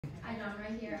Hi, John,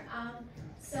 right here.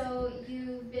 So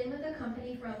you've been with the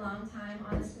company for a long time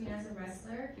on the screen as a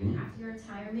wrestler. After your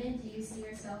retirement, do you see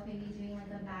yourself maybe doing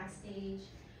like a backstage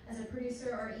as a producer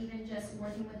or even just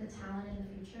working with the talent in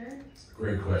the future?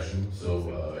 Great question.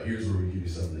 So here's where we give you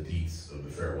some of the deets of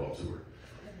the farewell tour.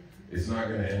 It's not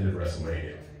going to end at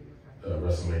WrestleMania.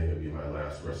 WrestleMania will be my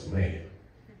last WrestleMania.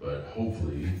 But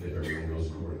hopefully, if everything goes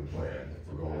according to plan,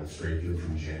 we're going straight through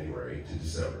from January to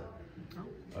December.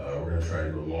 We're going to try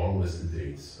to do a long list of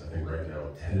dates. I think right now,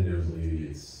 tentatively,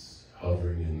 it's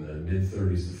hovering in the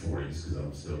mid-30s to 40s because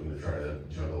I'm still going to try to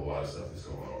juggle a lot of stuff that's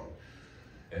going on.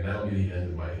 And that'll be the end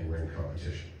of my in-ring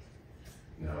competition.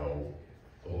 Now,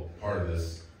 well, part of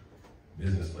this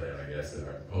business plan, I guess, that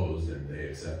I proposed and they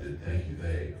accepted, thank you,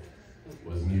 they,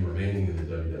 was me remaining in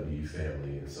the WWE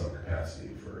family in some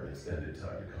capacity for an extended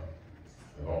time to come.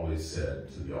 I've always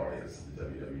said to the audience that the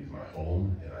WWE is my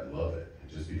home and I love it.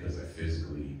 And just because I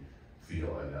physically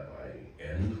feel I'm at my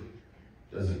end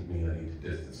doesn't mean I need to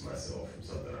distance myself from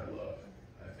something I love.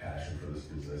 I have passion for this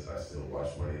business. I still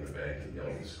watch Money in the Bank and yell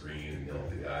at the screen and yell at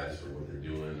the guys for what they're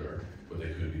doing or what they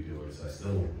could be doing.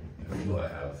 So I feel I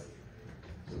have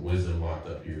some wisdom locked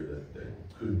up here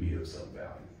that could be of some value.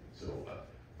 So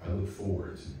I look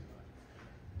forward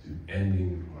to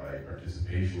ending my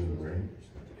participation in the ring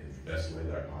in the best way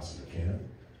that I possibly can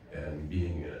and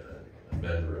being a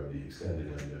member of the extended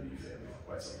WWE family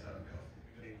for quite some time to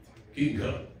come. Keep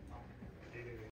coming.